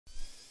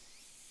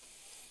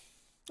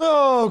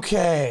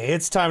Okay,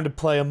 it's time to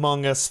play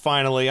Among Us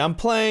finally. I'm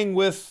playing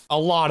with a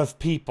lot of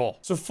people.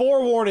 So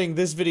forewarning,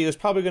 this video is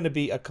probably going to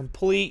be a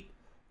complete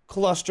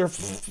cluster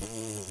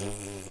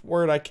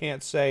word I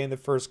can't say in the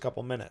first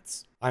couple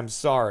minutes. I'm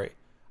sorry.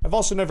 I've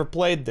also never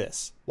played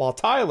this, while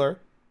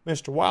Tyler,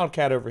 Mr.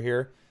 Wildcat over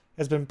here,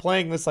 has been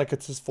playing this like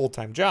it's his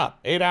full-time job.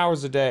 8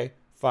 hours a day,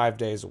 5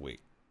 days a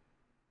week.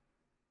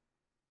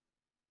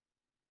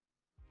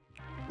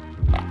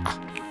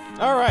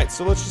 Alright,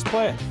 so let's just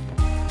play it.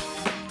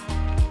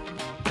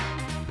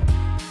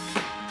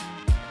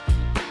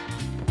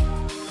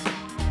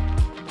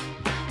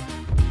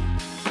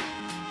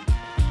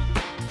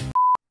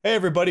 Hey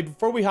everybody,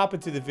 before we hop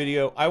into the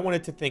video, I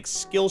wanted to thank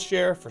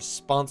Skillshare for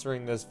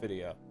sponsoring this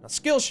video. Now,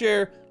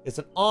 Skillshare is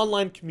an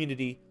online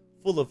community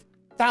full of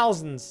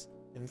thousands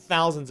and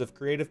thousands of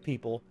creative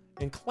people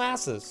and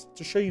classes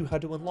to show you how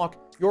to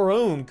unlock your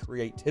own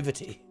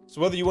creativity.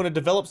 So whether you want to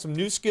develop some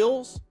new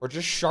skills or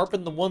just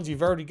sharpen the ones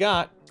you've already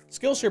got,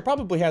 Skillshare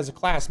probably has a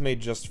class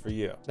made just for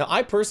you. Now,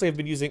 I personally have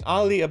been using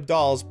Ali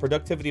Abdal's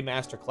Productivity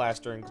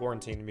Masterclass during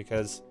quarantine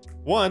because,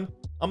 one,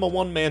 I'm a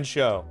one-man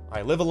show.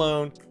 I live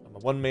alone. I'm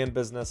a one-man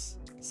business,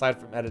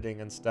 aside from editing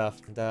and stuff,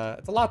 and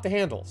it's a lot to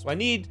handle, so I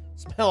need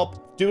some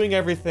help doing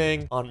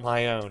everything on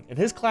my own. And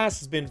his class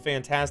has been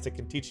fantastic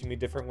in teaching me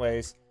different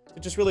ways to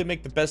just really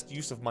make the best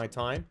use of my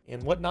time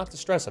and what not to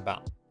stress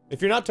about.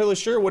 If you're not totally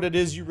sure what it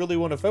is you really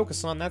want to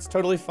focus on, that's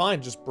totally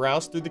fine. Just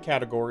browse through the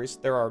categories.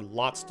 There are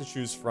lots to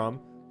choose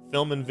from.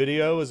 Film and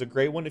video is a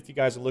great one if you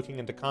guys are looking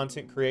into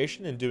content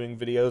creation and doing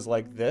videos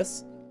like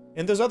this.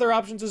 And there's other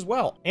options as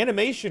well.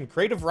 Animation,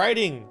 creative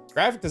writing,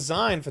 graphic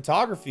design,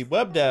 photography,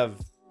 web dev,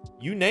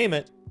 you name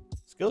it,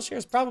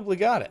 Skillshare's probably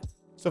got it.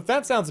 So if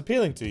that sounds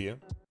appealing to you,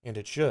 and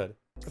it should,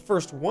 the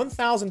first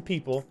 1,000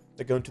 people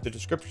that go into the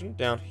description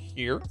down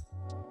here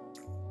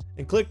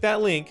and click that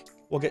link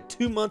will get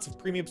 2 months of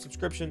premium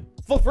subscription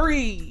for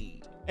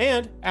free.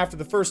 And after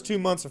the first 2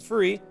 months are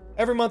free,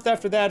 every month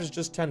after that is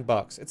just 10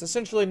 bucks. It's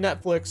essentially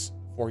Netflix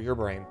for your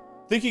brain.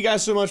 Thank you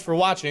guys so much for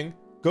watching.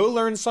 Go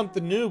learn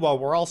something new while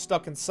we're all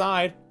stuck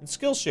inside. And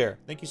Skillshare,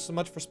 thank you so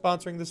much for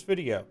sponsoring this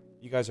video.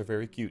 You guys are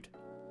very cute.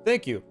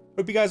 Thank you.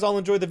 Hope you guys all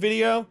enjoyed the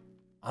video.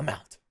 I'm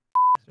out.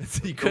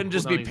 You couldn't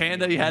just be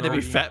Panda, you had to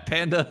be Fat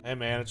Panda. Hey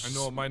man, I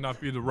know it might not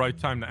be the right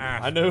time to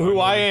ask. I know who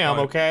I am,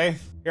 okay?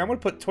 Here, I'm gonna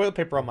put toilet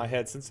paper on my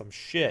head since I'm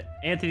shit.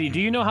 Anthony, do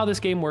you know how this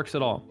game works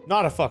at all?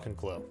 Not a fucking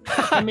clue.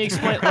 Let me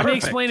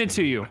explain it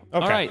to you. Okay.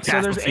 All right,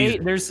 so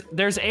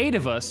there's eight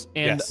of us,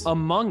 and Yes.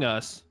 among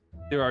us,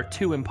 there are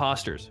 2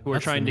 imposters who are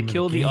trying to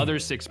kill the other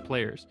 6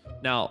 players.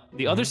 Now,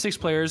 the other 6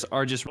 players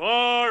are just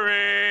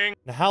boring.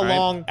 Now, how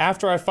long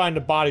after I find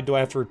a body do I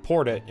have to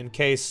report it in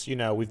case, you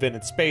know, we've been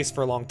in space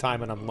for a long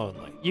time and I'm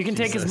lonely? You can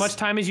take as much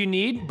time as you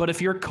need, but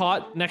if you're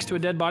caught next to a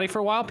dead body for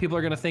a while, people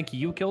are gonna think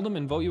you killed him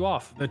and vote you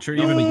off. That's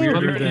even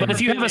weirder than... But if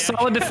you have a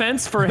solid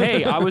defense for,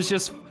 hey, I was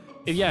just...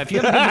 Yeah, if you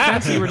have a good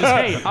defense, you were just,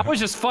 hey, I was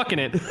just fucking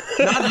it.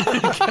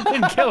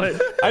 Didn't kill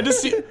it.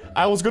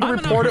 I was gonna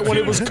report it when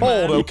it was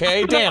cold,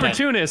 okay? Damn it.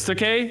 Opportunist,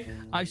 okay?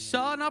 I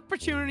saw an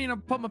opportunity and I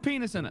put my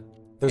penis in it.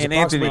 There's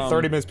approximately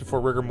 30 minutes before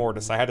rigor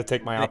mortis. I had to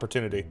take my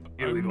opportunity.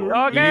 Here we go.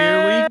 Okay.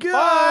 Here we go.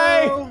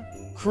 Bye!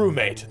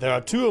 Crewmate, there are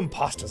 2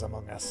 imposters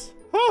among us.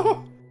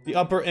 The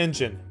upper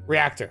engine,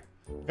 reactor.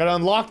 Gotta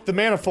unlock the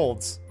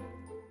manifolds.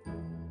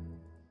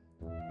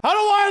 How do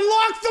I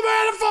unlock the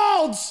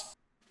manifolds?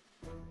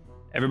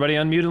 Everybody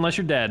unmute unless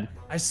you're dead.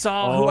 I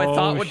saw who I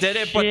thought did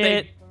it, but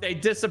they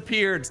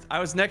disappeared. I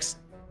was next.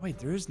 Wait,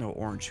 there is no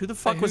orange. Who the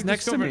fuck was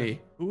next to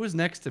me? Who was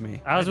next to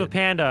me? I was with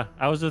Panda.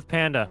 I was with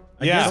Panda.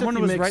 Yeah. Someone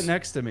was right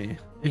next to me.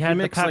 He had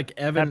the like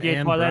Evan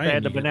and Brian, I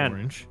had the banana.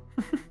 Orange.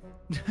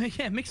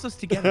 Yeah, mix those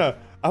together.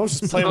 I was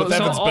just playing with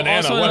Evan's banana.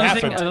 Also, what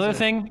happened?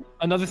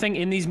 Another thing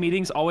in these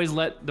meetings, always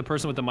let the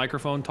person with the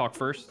microphone talk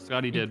first.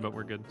 Scotty did, but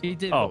we're good. He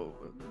did. Oh.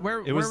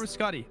 Where was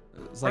Scotty?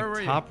 It's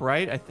like top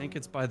right. I think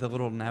it's by the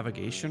little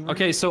navigation room.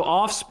 Okay, so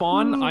off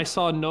spawn, I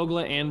saw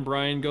Nogla and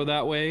Brian go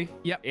that way.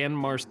 Yep. And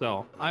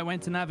Marcel. I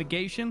went to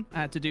navigation.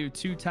 I had to do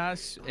 2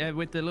 tasks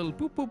with the little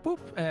boop, boop,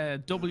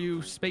 boop,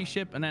 W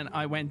spaceship, and then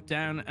I went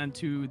down and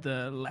to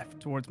the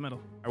left towards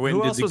middle. I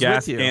went and did the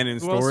gas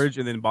cannon storage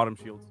and then bottom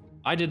shields.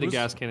 I did the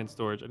gas cannon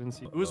storage. I didn't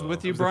see. Who was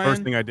with you, That was Brian? the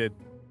first thing I did.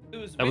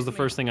 That was the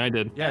first thing I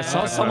did. Yeah, I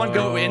saw someone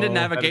go into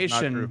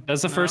navigation.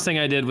 That's the first thing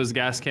I did was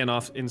gas can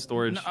off in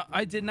storage. No,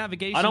 I did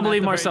navigation. I don't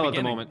believe Marcel at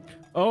the moment.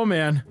 Oh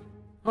man.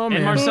 Oh man.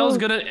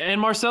 And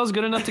Marcel's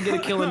good enough to get a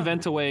kill and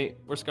vent away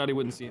where Scotty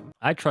wouldn't see him.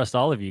 I trust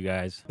all of you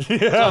guys.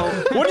 Yeah.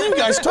 What are you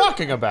guys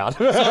talking about?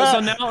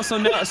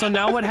 So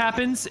now what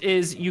happens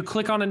is you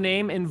click on a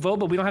name and vote,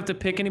 but we don't have to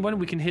pick anyone.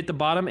 We can hit the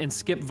bottom and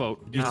skip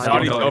vote.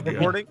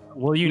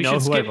 Will you know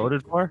who I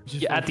voted for?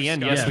 Yeah, at the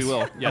end, yes, we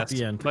will. Yes. At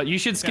the end. But you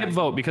should skip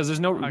vote because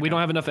there's no we don't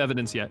have enough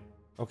evidence yet.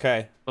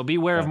 Okay. But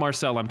beware of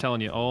Marcel, I'm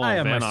telling you. Oh,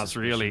 Vanos,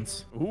 really.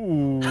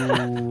 Ooh.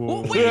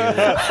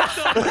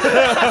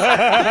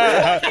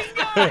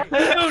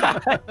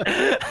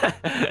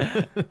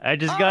 I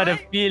just got a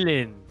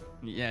feeling.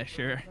 Yeah,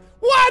 sure.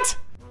 What?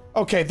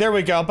 Okay, there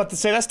we go. I'm about to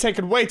say that's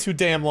taking way too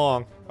damn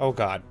long. Oh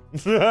god.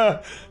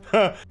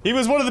 He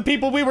was one of the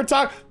people we were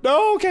talking.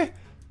 No, okay.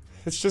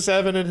 It's just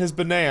Evan and his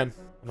banana.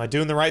 Am I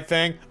doing the right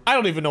thing? I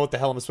don't even know what the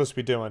hell I'm supposed to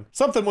be doing.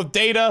 Something with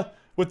data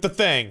with the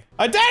thing.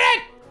 I did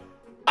it!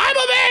 I'm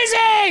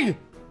amazing!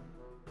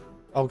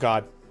 Oh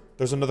God,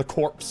 there's another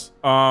corpse.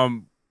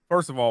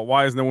 First of all,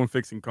 why is no one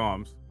fixing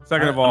comms?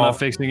 Second of all, I'm not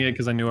fixing it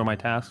because I knew where my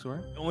tasks were.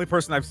 The only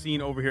person I've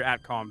seen over here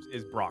at comms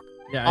is Brock.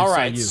 Yeah. All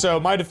right, so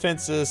my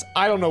defense is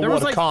I don't know what a comm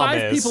is. There was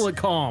like 5 people at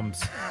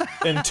comms.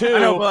 And 2, I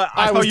know, but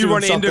I was saw you doing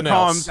run into something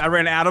else. comms. I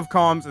ran out of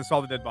comms and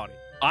saw the dead body.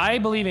 I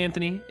believe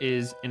Anthony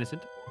is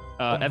innocent.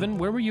 Evan,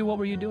 where were you? What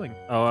were you doing?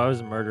 Oh, I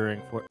was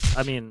murdering for.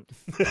 I mean.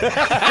 wait.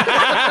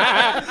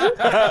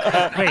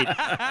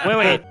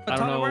 I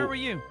don't know. Where were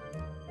you?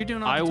 You're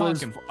doing all the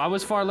talking. I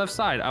was far left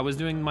side. I was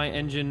doing my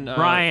engine.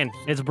 Brian,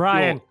 it's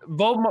Brian.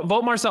 Vote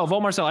Marcel. Vote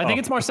Marcel. I think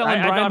it's Marcel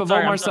and Brian, but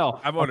vote Marcel.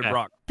 I voted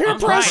Brock. Peer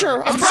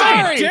pressure. I'm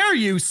How sorry. dare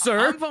you,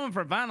 sir? I'm voting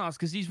for Vanos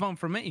because he's voting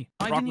for me.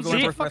 I Brock didn't was the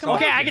even first fucking I saw.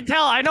 Okay, I can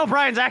tell. I know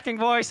Brian's acting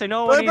voice. I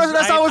know The when person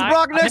I saw was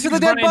Brock next to the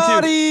dead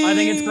body. I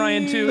think it's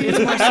Brian too. It's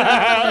Marcel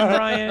and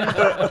Brian.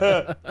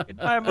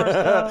 Goodbye,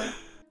 Marcel.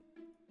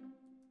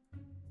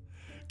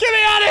 Get me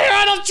out of here!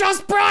 I don't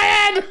trust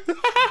Brian!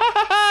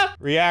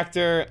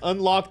 Reactor,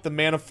 unlock the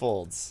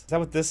manifolds. Is that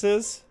what this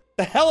is?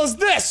 The hell is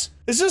this?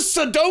 Is this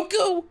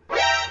Sudoku?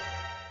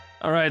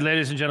 All right,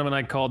 ladies and gentlemen,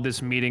 I called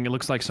this meeting. It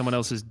looks like someone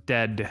else is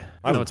dead.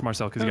 No, it's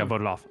Marcel because he got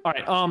voted off. All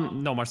right,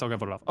 no, Marcel got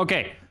voted off.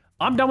 Okay,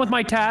 I'm done with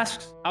my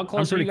tasks. How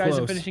close are you guys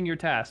to finishing your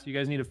tasks? You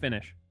guys need to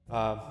finish.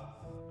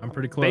 I'm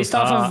pretty close. Based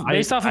off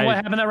of what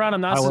happened that round,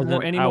 I'm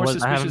not any more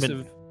suspicious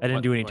of. I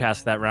didn't do any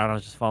tasks that round. I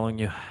was just following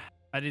you.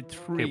 I did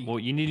 3. Okay, well,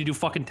 you need to do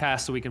fucking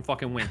tasks so we can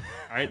fucking win.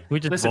 All right. We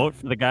just vote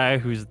for the guy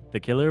who's the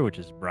killer, which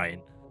is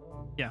Brian.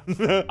 Yeah.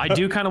 I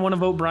do kind of want to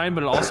vote Brian,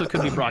 but it also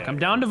could be Brock. I'm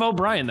down to vote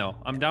Brian though.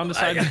 I'm down to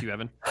side with you,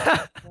 Evan.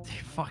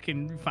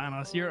 Fucking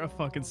Vanos, you're a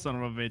fucking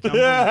son of a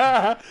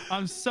bitch.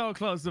 I'm so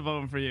close to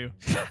voting for you.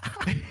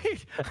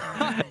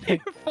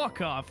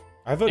 Fuck off.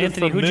 I voted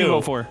Anthony, for who'd you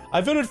vote for?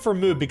 I voted for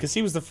Moo because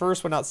he was the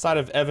first one outside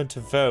of Evan to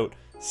vote,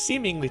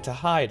 seemingly to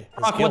hide his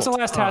Brock, what's the guilt.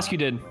 last task you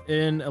did?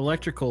 In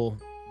electrical,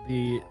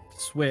 the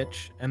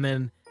switch, and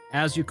then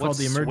as you called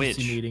the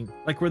emergency meeting,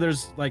 like where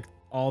there's like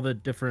all the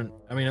different.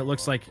 I mean, it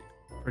looks like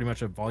pretty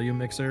much a volume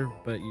mixer,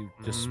 but you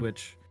just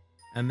switch.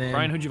 And then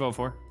Brian, who'd you vote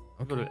for?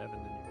 Okay. Voted Evan.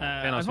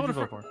 I who'd you voted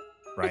vote for?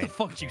 What the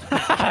fuck did you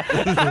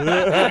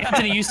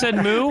Anthony, you said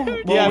Moo? Well,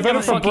 Yeah, I we're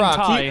gonna voted for fucking Brock.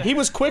 tie. He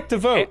was quick to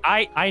vote.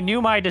 I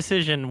knew my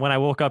decision when I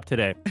woke up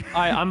today.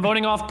 I'm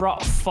voting off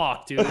Brock.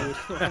 Fuck, dude.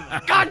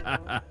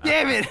 God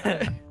damn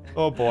it.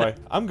 Oh boy,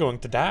 I'm going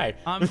to die.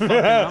 I'm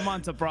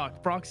on to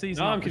Brock. Brock sees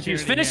No, I'm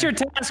confused. Finish your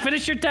task.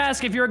 Finish your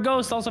task. If you're a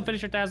ghost, also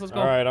finish your task. Let's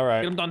go. All right, all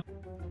right. Get him done.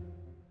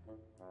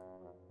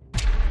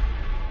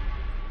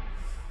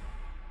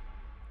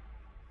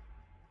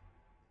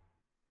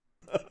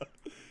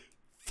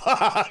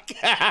 Fuck.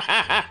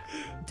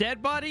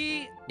 Dead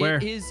body Where?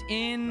 is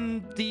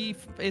in the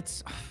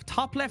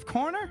top left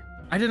corner.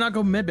 I did not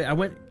go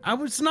medbay. I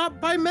was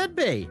not by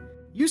medbay.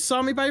 You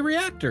saw me by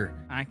reactor.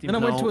 Then I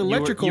went to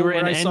electrical you were where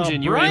in I saw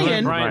engine.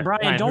 Brian.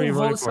 Brian, don't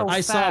vote so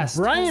I fast.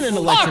 saw Brian in Fuck,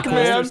 electrical.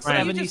 man.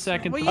 70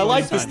 seconds. I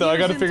like this though. I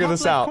gotta figure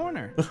this out.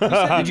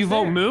 Did you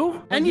vote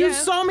Moo? And you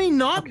saw me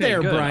not Okay,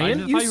 there, good. I Brian.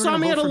 just You thought you were saw gonna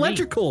me vote at for me.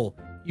 electrical.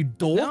 You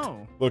dolt.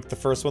 No. Look, the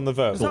first one to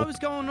vote. Because I was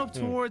going up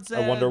towards.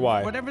 I wonder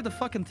why. Whatever the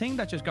fucking thing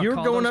that just got You were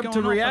called. I going was up to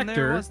and there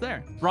reactor. it was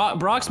there.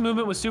 Brock's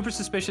movement was super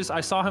suspicious.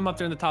 I saw him up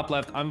there in the top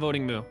left. I'm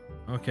voting Moo.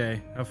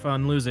 Okay, have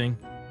fun losing.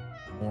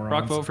 Morons.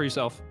 Brock, vote for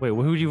yourself. Wait,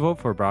 who'd you vote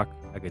for, Brock?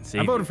 I could see.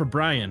 I voted for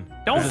Brian.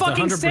 Don't Because it's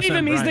fucking 100% save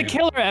him. He's the Brian.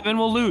 killer, Evan.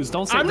 We'll lose.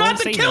 Don't say. I'm don't not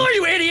the save killer, him.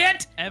 you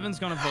idiot! Evan's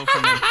gonna vote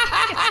for me.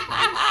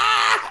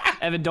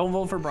 Evan, don't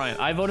vote for Brian.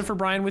 I voted for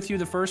Brian with you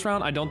the first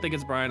round. I don't think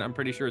it's Brian. I'm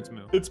pretty sure it's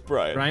Moo. It's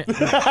Brian. Brian, come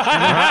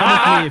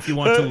with me if you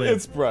want to live.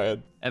 It's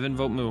Brian. Evan,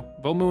 vote Moo.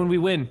 Vote Moo and we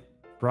win.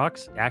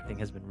 Brock's acting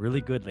has been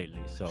really good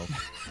lately, so.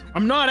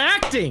 I'm not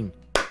acting.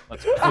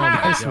 Let's go. Oh my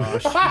gosh, you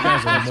guys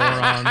are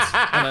morons.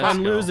 Have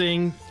fun go.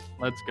 losing.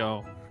 Let's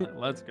go.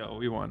 Let's go.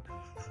 We won.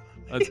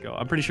 Let's go.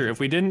 I'm pretty sure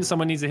if we didn't,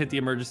 someone needs to hit the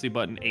emergency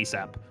button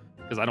ASAP.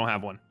 Because I don't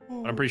have one.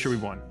 But I'm pretty sure we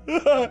won.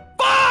 Let's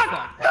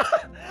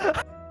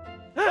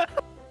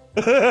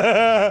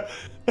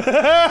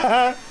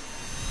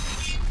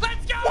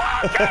go!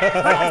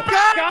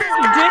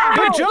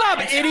 Good job,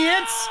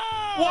 idiots!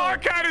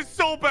 Wildcat is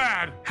so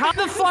bad. How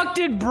the fuck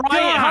did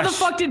Brian? How the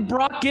fuck did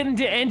Brock get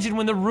into engine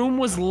when the room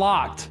was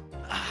locked?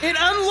 It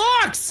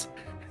unlocks!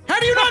 How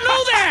do you not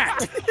know that?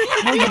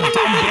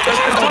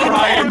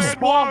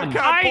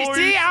 I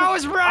see, I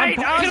was right.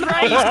 I was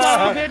right, you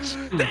son of a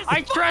bitch.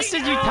 I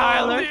trusted you,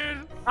 Tyler.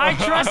 I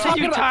trusted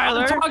you,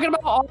 Tyler. I'm talking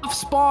about off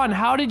spawn.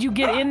 How did you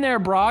get in there,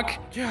 Brock?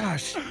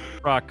 Gosh.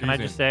 Brock, can I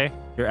just say,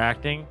 your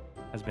acting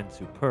has been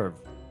superb.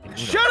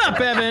 Shut up,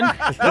 Evan!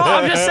 No,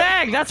 I'm just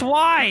saying. That's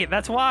why.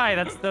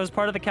 That was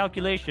part of the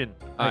calculation.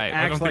 All right,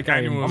 Act like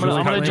anyone I'm was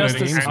gonna adjust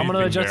calculating this. I'm gonna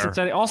anything adjust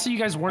there. it. Also, you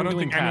guys I weren't don't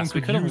doing think anyone tasks.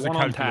 We could could have use a won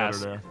on calculator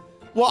tasks. there.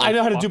 Well, I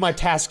know how to do my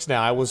tasks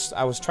now. I was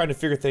trying to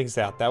figure things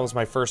out. That was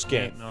my first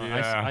game. No,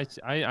 Yeah.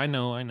 I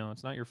know.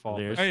 It's not your fault.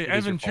 Hey,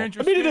 Evan, change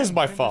your I mean, it skin, is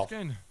my change your fault.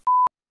 skin.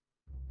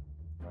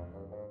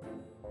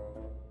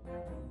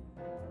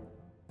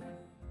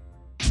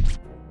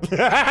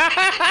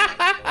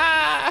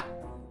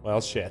 Well,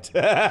 shit.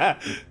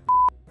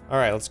 All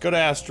right, let's go to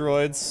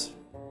Asteroids.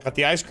 Got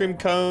the ice cream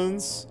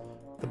cones,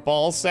 the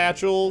ball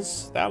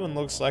satchels. That one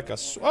looks like a...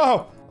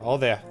 Oh,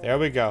 there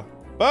we go.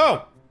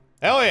 Boom!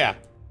 Hell yeah.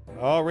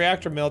 Oh,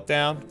 reactor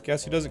meltdown.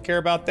 Guess who doesn't care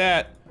about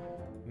that?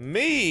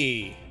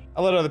 Me.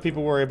 I'll let other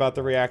people worry about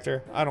the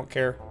reactor. I don't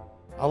care.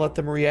 I'll let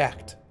them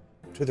react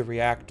to the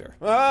reactor.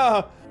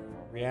 Ah!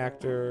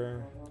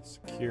 Reactor,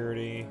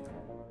 security.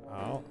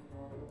 Oh.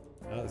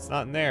 No, it's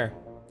not in there.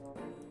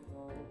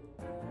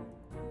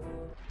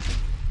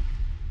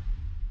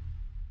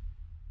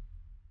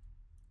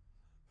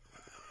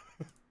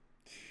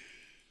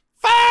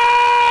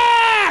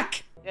 Fuck!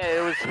 Yeah,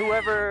 it was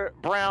whoever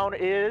Brown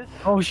is.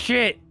 Oh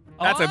shit.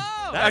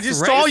 I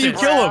just saw you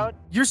kill him.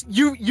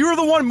 You're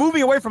the one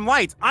moving away from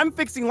lights. I'm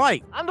fixing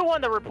light. I'm the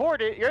one that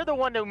reported. You're the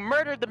one that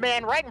murdered the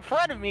man right in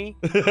front of me.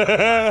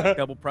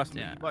 Double press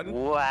the button.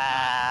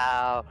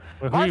 Wow.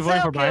 Wait, who you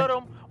voting for, Brian?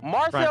 Killed him.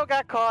 Marcel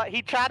got caught.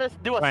 He tried to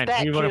do a Brian, stat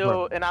who you voting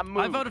kill, for? and I moved.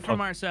 I voted for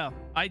Marcel.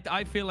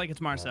 I feel like it's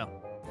Marcel.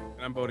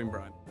 And I'm voting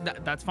Brian.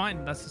 That's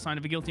fine. That's the sign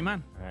of a guilty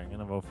man. Alright, I'm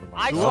gonna vote for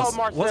I Marcel. saw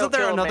Marcel Wasn't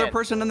there kill a another man.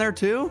 person in there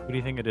too? Who do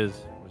you think it is,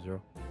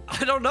 Zero?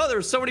 I don't know.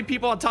 There's so many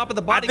people on top of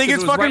the body. I think 'cause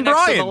it's it was fucking right next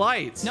to Brian. the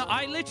lights. No,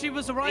 I literally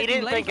was He arriving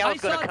didn't late. think I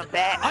was going to come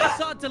back. I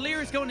saw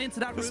Delirious going into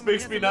that room. This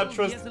makes me not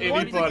trust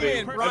anybody.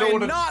 Again, I Brian, don't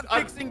wanna- not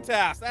fixing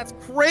tasks. That's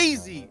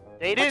crazy.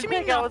 They What didn't you mean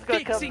think I not was going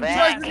to come fixing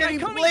back. You're getting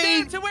coming down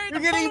played. to where You're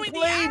they're getting following the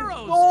played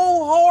arrows.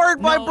 so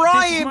hard by No,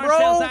 Brian, this is bro.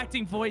 Marcel's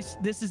acting voice.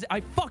 This is I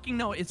fucking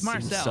know it's Seems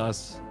Marcel.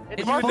 sus.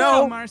 It's It's You would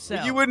Marcel. know.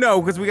 Marcel. You would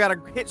know because we got a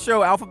hit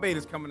show. Alpha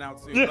Beta's coming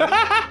out soon.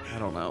 I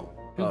don't know.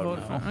 Who Oh,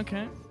 voted no. for?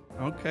 Okay.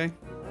 Okay.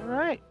 All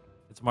right.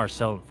 It's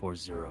Marcel and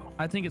 4-0.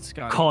 I think it's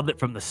Scott. Called it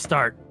from the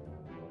start.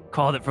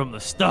 Called it from the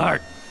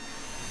start.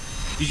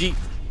 GG.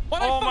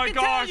 What Oh I my fucking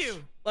tell gosh.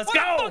 you? Let's What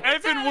I go. fucking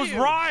Evan tell was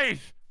you? right.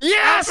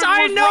 Yes, Evan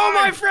I was know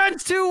right. my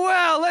friends too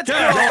well. Let's You're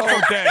go.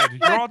 also dead.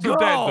 You're also go.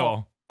 dead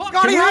though. Fuck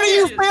Scotty, how do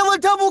you you. fail a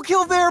double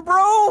kill there,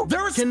 bro?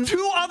 There was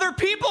two other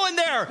people in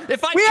there.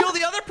 If I We kill have-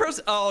 the other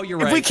person, oh, you're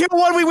If right. we kill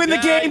one, we win the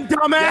Yeah, game,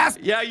 dumbass.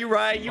 Yeah, you're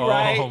right. You're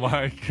right. Oh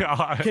my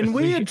god. Can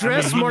we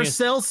address I mean,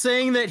 Marcel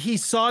saying that he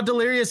saw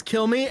Delirious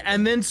kill me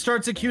and then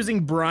starts accusing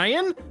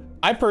Brian?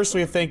 I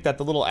personally think that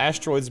the little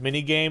Asteroids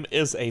minigame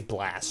is a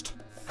blast.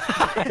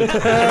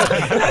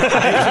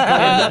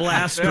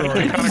 Blasteroid.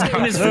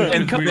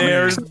 And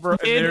there's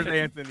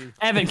Anthony.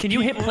 Evan, can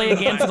you hit play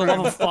again for the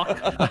love of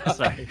fuck?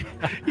 Sorry.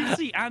 You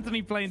see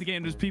Anthony playing the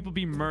game. There's people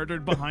being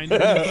murdered behind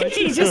him.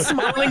 He's just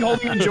smiling,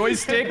 holding a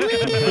joystick.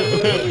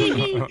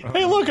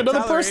 Hey, look, another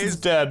Tyler, person's is-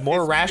 dead.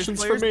 More is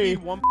rations for player me.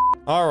 speed 1?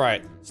 All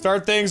right,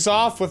 start things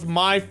off with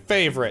my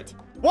favorite.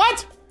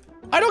 What?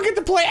 I don't get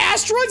to play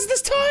Asteroids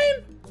this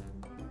time?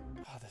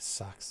 Oh, this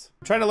sucks.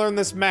 I'm trying to learn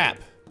this map.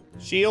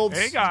 Shields.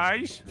 Hey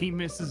guys. He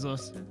misses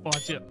us.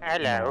 Watch it.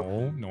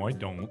 Hello. No, I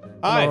don't.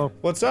 Hi, Hello.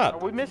 what's Are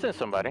up? we missing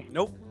somebody?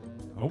 Nope.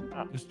 Nope.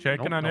 Just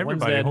checking Nope, on no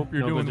one's everybody. dead. Hope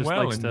you're Nova doing just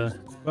well. likes in to-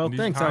 these- Well, in these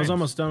thanks. I was times.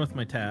 almost done with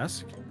my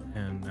task,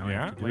 and now I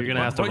Yeah. have to do Well, you're it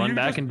gonna have to Well, run you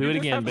back just- and do you it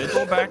just again, have to bitch.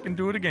 Go back and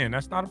do it again.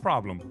 That's not a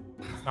problem.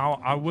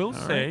 Now, I will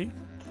say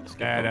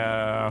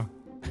that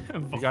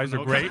you guys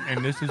are great,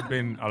 and this has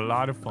been a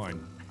lot of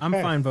fun. I'm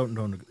fine voting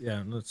Nova.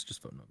 Yeah, let's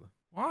just vote Nova.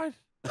 What?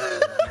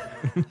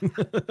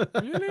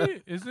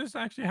 Really? Is this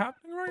actually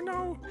happening right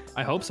now?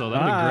 I hope so.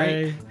 That'd be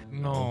great.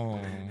 No.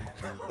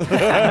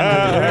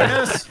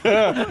 Yes.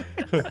 I've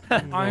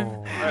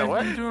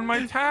what? been doing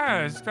my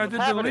task. I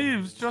did the happening?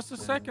 leaves just a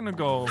second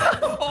ago.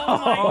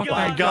 Oh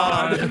my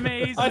god. That's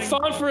amazing. I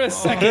thought for a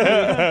second.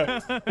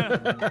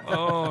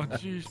 Oh,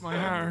 jeez, my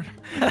heart.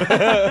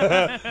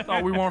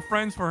 Thought we weren't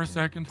friends for a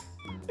second.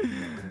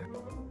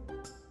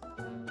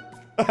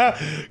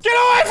 Get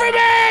away from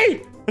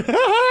me!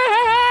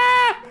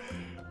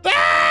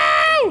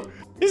 No!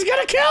 He's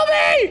gonna kill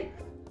me!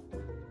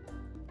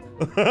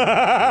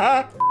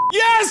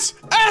 Yes!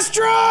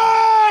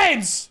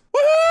 Asteroids!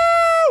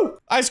 Woohoo!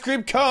 Ice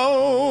cream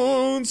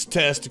cones,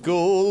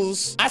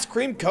 testicles, ice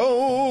cream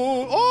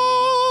cone.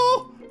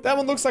 Oh! That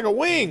one looks like a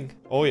wing.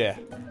 Oh yeah.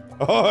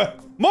 Oh,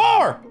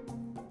 more!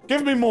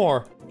 Give me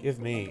more. Give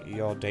me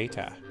your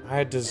data.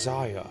 I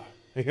desire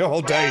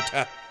your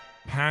data.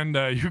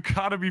 Panda, you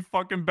gotta be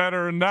fucking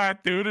better than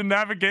that, dude. In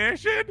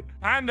navigation?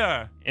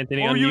 Panda,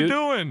 Anthony, what are you unmute.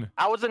 doing?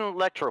 I was in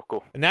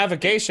electrical.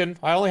 Navigation.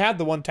 I only had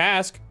the one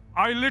task.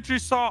 I literally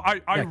saw, I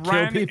kill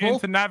ran people?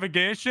 into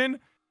navigation,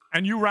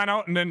 and you ran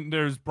out, and then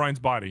there's Brian's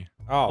body.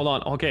 Oh. Hold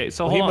on. Okay,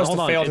 so Well, hold he on. must hold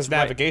have on. failed It's his right.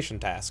 navigation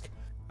task.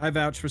 I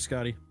vouch for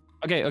Scotty.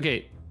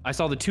 Okay. I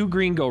saw the 2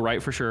 green go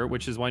right for sure,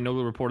 which is why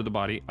Nola reported the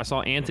body. I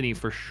saw Anthony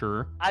for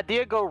sure. I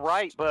did go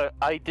right, but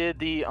I did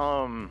the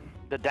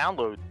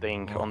download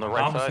thing on the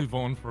right Obviously side.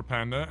 voting for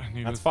Panda.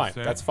 needless That's to fine.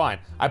 say. That's fine.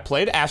 I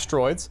played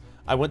Asteroids.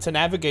 I went to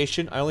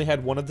navigation. I only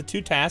had one of the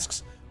 2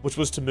 tasks. which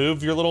was to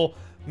move your little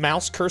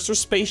mouse cursor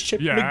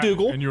spaceship Yeah,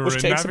 McDougal, and you were which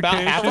in takes about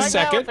half a navigation.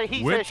 second. Right now,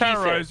 it's a With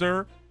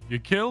Terrorizer, you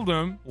killed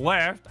him,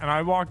 left, and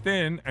I walked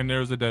in, and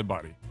there's a dead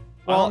body.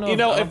 Well, you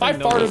know, if I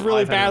farted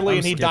really badly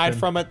and he died skipping.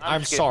 from it,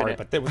 I'm skipping sorry, it.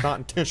 but it was not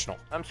intentional.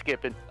 I'm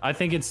skipping. I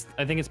think it's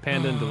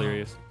Panda and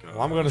Delirious.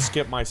 Well, I'm gonna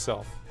skip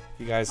myself.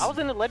 You guys I was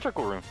in the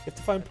electrical room. have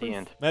to find at the proof.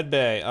 end. Med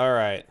bay. All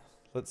right.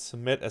 Let's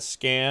submit a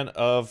scan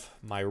of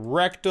my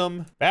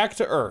rectum back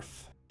to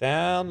Earth.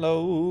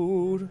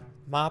 Download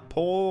my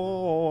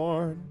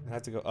porn. I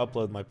have to go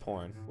upload my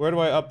porn. Where do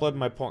I upload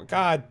my porn?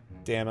 God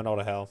damn it, all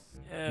to hell.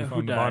 You Who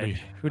found the body.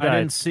 died? Who I died?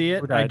 didn't see it.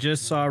 Who I died?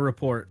 just saw a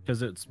report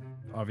because it's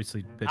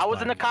obviously pitch I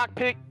was in the black.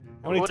 cockpit.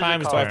 How many What is it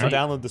times do I have to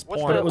called? download this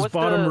What's porn? the- It was what's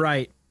bottom the-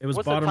 right. It was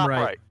What's the bottom top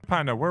right.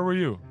 Panda, where were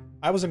you?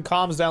 I was in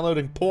comms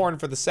downloading porn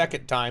for the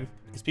second time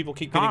because people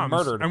keep getting Comms.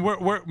 murdered. And Moo,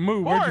 where'd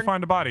you Porn?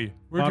 find the body?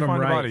 Where'd Bottom you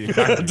find right. the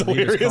body?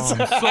 Exactly. Delirious.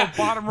 So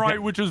bottom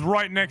right, which is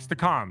right next to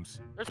comms.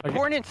 There's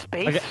porn in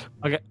space.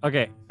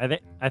 Okay.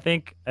 I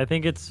think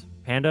it's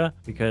Panda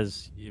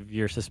because of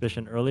your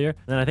suspicion earlier. And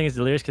then I think it's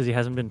Delirious because he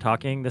hasn't been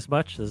talking this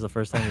much. This is the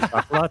first time he's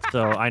talked a lot,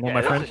 so I know Yeah,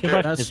 my this friend is too true.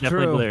 much. That's It's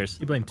definitely true. Delirious.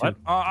 You blame two. What?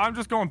 I'm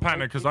just going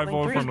Panda because I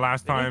voted from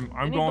last time.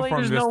 I'm going from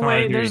There's this no time.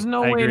 way. There's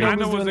no I way. agree.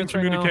 Panda Nogla's was doing in this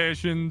right now.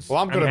 communications. Well,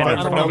 I'm gonna and vote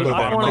Panda for was Nogla in then,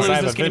 I don't want because to I lose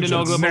have this game to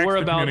vengeance. Nogla, but Next we're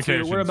to about to. We're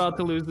communications. about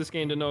to lose this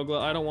game to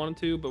Nogla. I don't want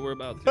to, but we're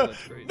about to.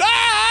 That's great. No!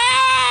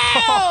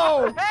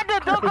 Panda,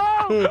 don't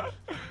go!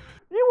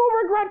 You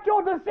will regret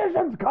your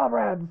decisions,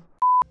 comrades!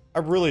 I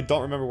really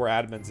don't remember where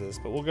admins is,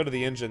 but we'll go to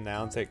the engine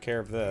now and take care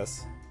of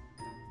this.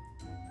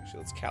 Actually,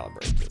 let's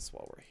calibrate this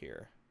while we're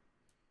here.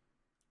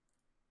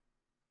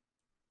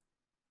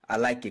 I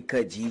like your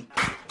cut, G.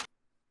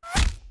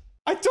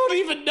 I don't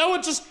even know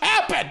what just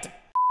happened!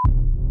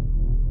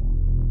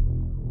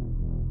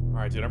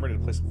 Alright, dude, I'm ready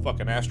to play some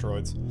fucking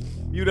Asteroids.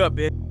 Mute up,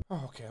 bitch.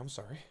 Oh, okay, I'm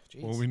sorry.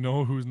 Jeez. Well, we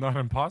know who's not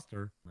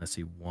imposter. Unless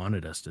he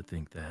wanted us to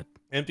think that.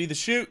 Empty the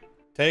chute.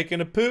 Taking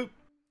a poop.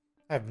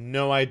 I have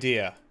no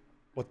idea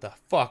what the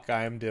fuck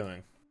I am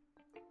doing.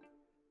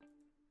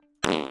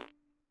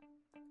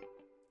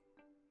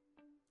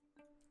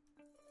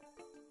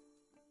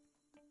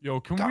 Yo,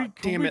 can God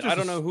we? damn it! I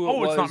don't know who it Oh,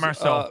 was. it's not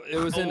Marcel. It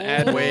was an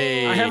ad.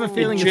 Wait. I have a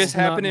feeling it it's just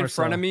happened not in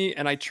front of Marcel. me,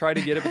 and I tried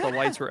to get it, but the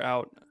lights were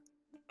out.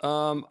 I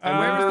Where's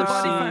remember the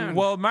body seeing. found?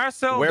 Well,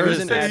 Marcel Where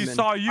is said he admin?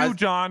 saw you,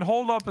 John.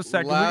 Hold up a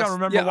second. We gotta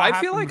remember Yeah, what I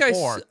feel happened like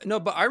before.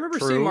 no, but I remember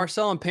True. seeing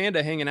Marcel and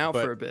Panda hanging out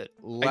But for a bit.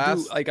 I do,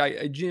 last- like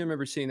I do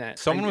remember seeing that.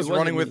 Someone Like, was it wasn't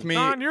running with me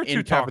John, you're too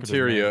in talkative,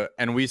 cafeteria, man.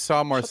 and we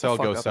saw Marcel Shut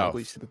the go fuck up, south.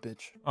 ugly, stupid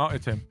bitch. Oh,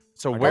 it's him.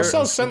 So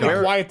Marcel's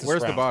suddenly quiet this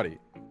where's the round. body?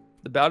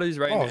 The body's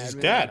right. Oh, in he's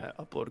admin, dead.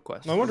 Upload a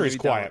quest. No wonder Or he's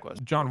maybe download quiet. a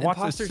quest. John, what's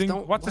a Imposters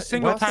single don't-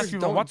 single task imposters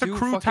you've done? don't What's a do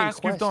crew fucking task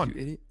you've quests, done?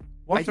 you idiot.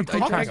 What's a I crew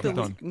tried task to you've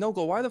done? No,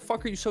 why the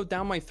fuck are you so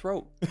down my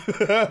throat?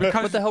 Because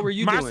What the hell were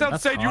you doing? Marcel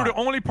That's said you were the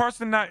hard. only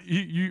person that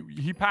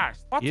he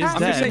passed. What He is task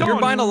dead. have I'm just you saying you're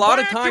done? buying a lot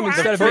of Why time don't you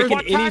instead of answer making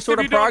what any task sort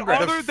have of you done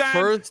progress. other than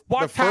first-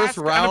 what the first task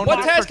and round- a What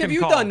box task can have you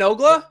call? done,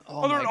 Nogla?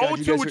 Oh Other my than God, you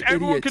O2, guys which are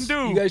everyone idiots. can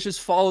do. You guys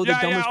just follow the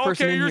dumbest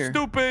person okay, in you're here.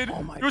 stupid.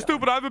 Oh my You're God.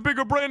 stupid. I have a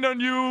bigger brain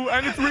than you,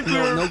 and it's No,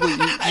 wrinklier.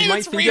 Nogla, you might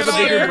It's think you have a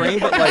real. bigger brain,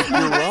 but like you're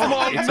wrong.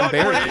 Small It's nut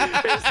embarrassing.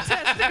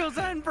 Testicles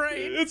and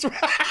brain. It's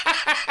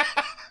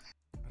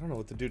I don't know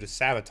what to do to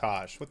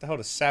sabotage. What the hell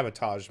does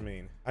sabotage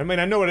mean? I mean,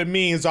 I know what it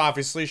means,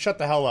 obviously. Shut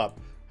the hell up.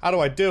 How do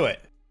I do it?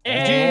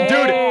 Hey,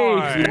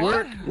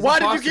 Why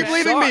did you keep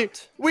leaving me?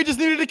 We just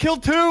needed to kill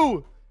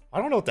 2. I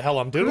don't know what the hell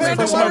I'm doing. Man,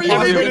 This is why my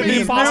are you leaving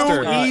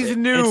imposter. me? Imposter. He's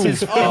new. It's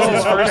his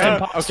first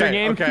imposter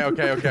game.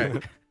 Okay.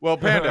 Well,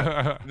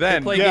 Panda,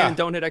 then Play again.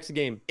 Don't hit X a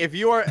game. if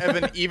you are of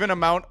an even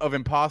amount of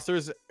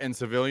imposters and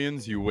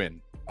civilians, you win.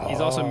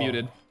 He's also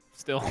muted.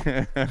 Still.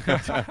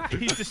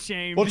 He's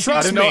ashamed. Well,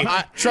 trust know, me.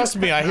 I- Trust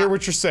me. I hear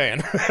what you're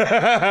saying.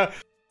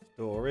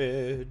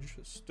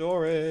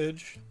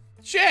 Storage.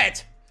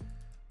 Shit!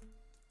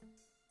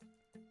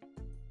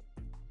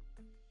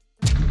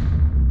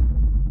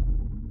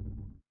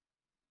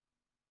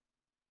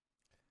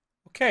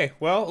 Okay,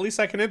 well, at least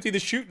I can empty the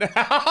chute now.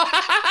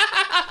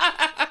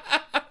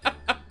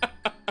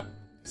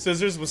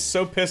 Scissors was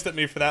so pissed at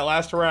me for that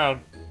last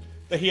round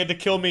that he had to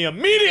kill me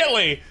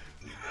immediately.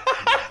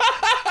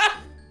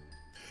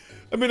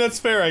 I mean, that's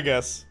fair, I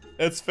guess.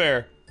 It's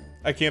fair.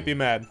 I can't be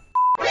mad.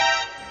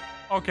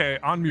 Okay,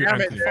 on mute. I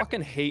Anthony.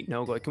 fucking hate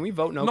Nogla. Can we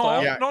vote Nogla No,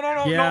 out?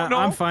 no. Yeah, no,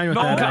 I'm fine with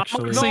no, that, no,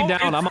 actually. honestly no,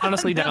 down. I'm it's-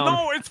 honestly down.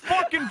 No, it's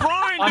fucking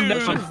Brian, I'm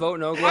dude. down. Just vote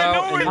Nogla I out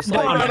know and it's just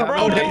like Brian, have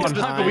bro. one Just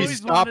time. Can we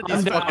stop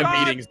these fucking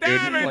God meetings, dude?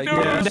 damn it, Like,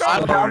 dude. yeah,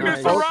 Stop stop this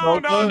it.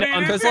 around on me.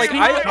 Because like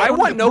I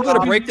want Nogla to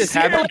break this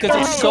habit because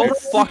it's so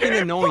fucking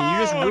annoying. You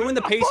just ruin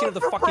the pacing of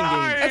the fucking game.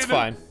 That's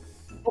fine.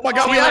 Oh my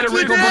God, we That's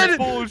actually did!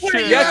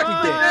 bullshit. Yes, we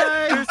did.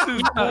 This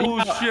is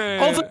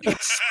bullshit. Smooth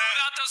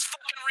out those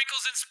fucking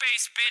wrinkles in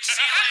space, bitch.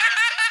 See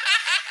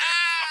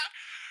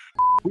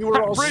We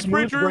were all Bridge,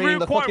 smooth brain real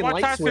the quick. fucking What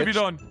light tasks have you switch.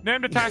 done?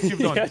 Name the tasks you've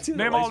done. Yeah, do the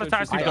Name light all the switch.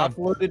 tasks I you've done.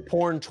 uploaded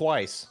porn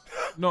twice.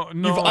 No.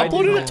 You've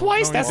uploaded it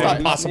twice? That's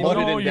not possible.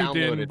 No, you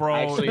didn't,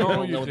 bro.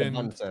 No, you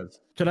didn't.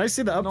 Can I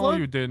see the upload? No,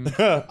 you didn't.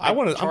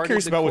 I'm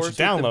curious about what you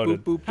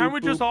downloaded. Can we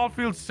just all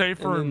feel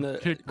safer and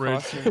kick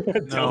Rich?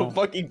 Don't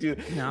fucking do.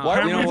 No. Why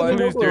are we listening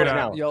to please do that?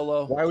 now?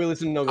 YOLO. Why are we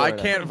listening to no? I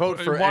can't vote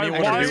for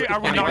anyone. Why are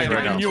we not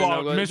giving you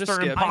a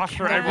Mr.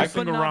 Imposter every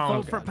single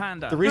round? Vote for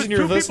Panda. The reason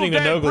you're listening to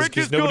Nogles is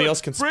because nobody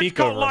else can speak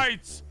over him.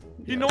 Lights.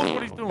 He knows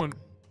what he's doing.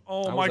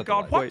 Oh my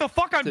God! What the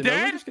fuck? I'm Did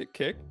dead. Nogles just get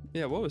kicked?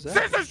 Yeah, what was that?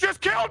 Scissors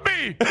just killed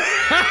me.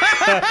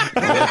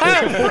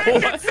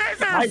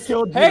 I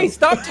killed you. Hey,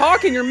 stop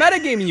talking! You're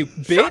metagaming, you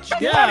bitch!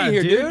 Get out of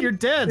here, dude! You're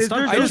dead.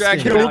 Stop I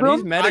dragged him out.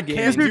 He's I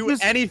can't metagaming. do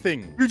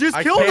anything. You just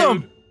killed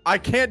him. I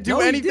can't do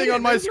anything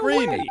on my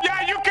screen.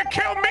 Yeah, you can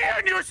kill me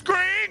on your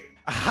screen.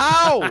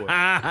 How?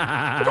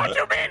 What do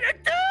you mean,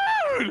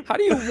 dude? How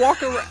do you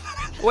walk around?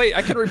 Wait,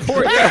 I can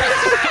report. Yeah.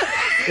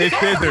 It's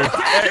scissors.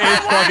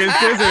 It's fucking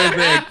scissors,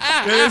 man.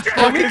 It's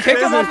Can we kick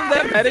him off of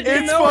that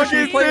metagame though? Or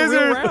should we play a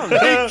real round?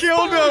 He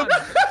killed him.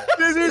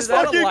 Scissors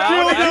fucking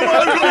killed him.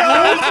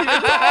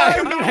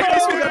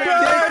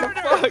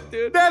 Fuck,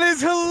 dude. That is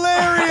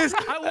hilarious.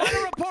 I want to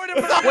report him.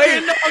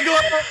 Wait,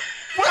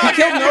 he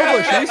killed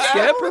Nogles. Should we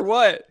skip or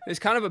what? It's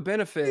kind of a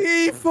benefit.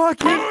 He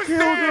fucking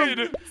killed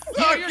him.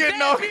 Fucking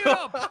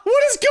Nogles.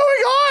 What is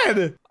going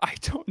on? I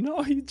don't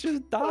know. He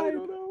just died.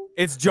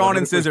 It's John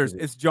and Scissors.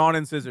 It's John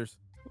and Scissors.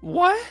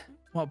 What?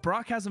 Well,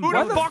 Brock hasn't. Who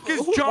the fuck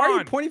is John? Why are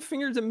you pointing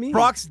fingers at me?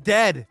 Brock's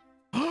dead.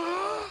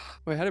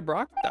 Wait, how did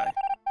Brock die?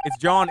 It's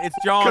John. It's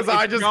John. Because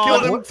I just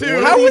killed him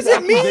too. How is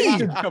it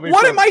me?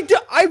 What am I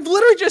doing? I've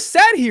literally just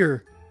sat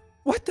here.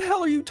 What the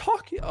hell are you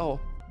talking?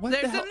 Oh, what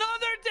There's the hell?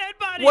 another dead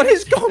body. What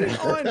is going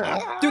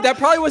on? Dude, that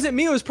probably wasn't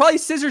me. It was probably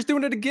Scissors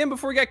doing it again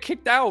before he got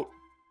kicked out.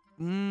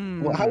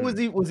 Well, how was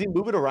he? Was he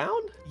moving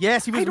around?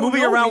 Yes, he was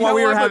moving around while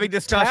we were having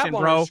discussion,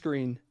 bro.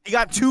 Screen. He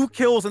got 2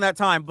 kills in that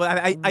time, but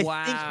I think the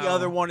Wow.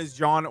 other one is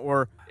John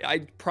or. I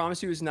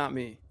promise you, it's not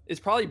me. It's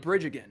probably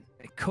Bridge again.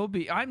 It could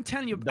be. I'm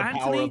telling you, The power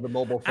Anthony. of the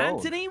mobile phone.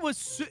 Anthony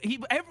was.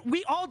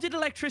 We all did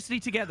electricity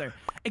together,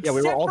 Yeah, except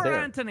we were all for there.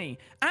 Anthony.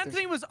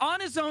 Anthony was on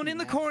his own in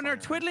the corner,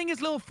 twiddling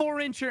his little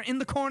 4-incher in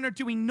the corner,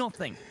 doing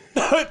nothing.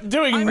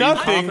 Doing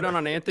nothing. Confident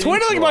on Anthony?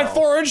 Twiddling my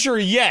 4-incher,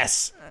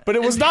 yes. But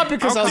it was not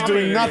because I was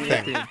doing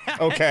nothing.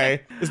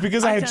 Okay? It's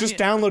because I had just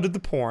downloaded the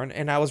porn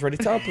and I was ready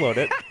to upload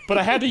it. But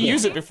I had to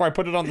use it before I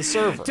put it on the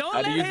server. Don't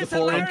let his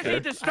hilarity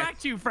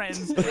distract you,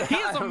 friends. He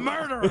is a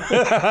murderer.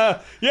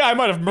 Yeah, I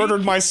might have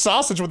murdered my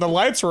sausage when the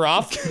lights were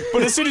off.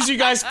 But as soon as you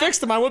guys fixed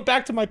them, I went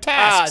back to my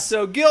tasks. Ah,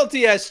 so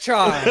guilty as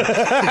charged.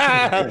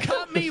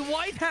 Caught me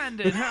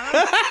white-handed,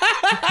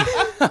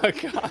 huh? Oh,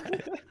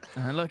 God.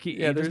 Look, he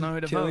Yeah, there's doesn't know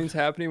who to killings vote.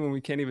 happening when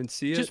we can't even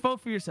see it. Just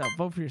vote for yourself.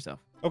 Vote for yourself.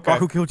 Okay. Brock,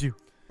 who killed you?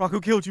 Brock,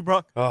 who killed you,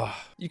 Brock? Oh.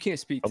 You can't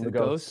speak to I'm the the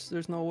ghost. ghosts.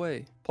 There's no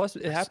way. Plus,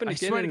 it happened I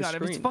again swear in to the God,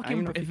 if it's screen. I don't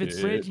fucking, know if you it's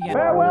did. Bridge again.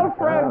 Farewell,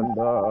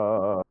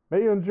 friends.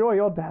 May you enjoy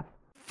your death.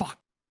 Fuck.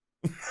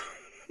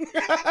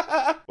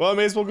 Well, I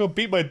may as well go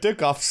beat my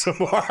dick off some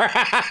more.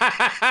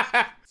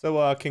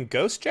 So, can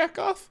Ghost jack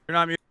off? You're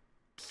not me.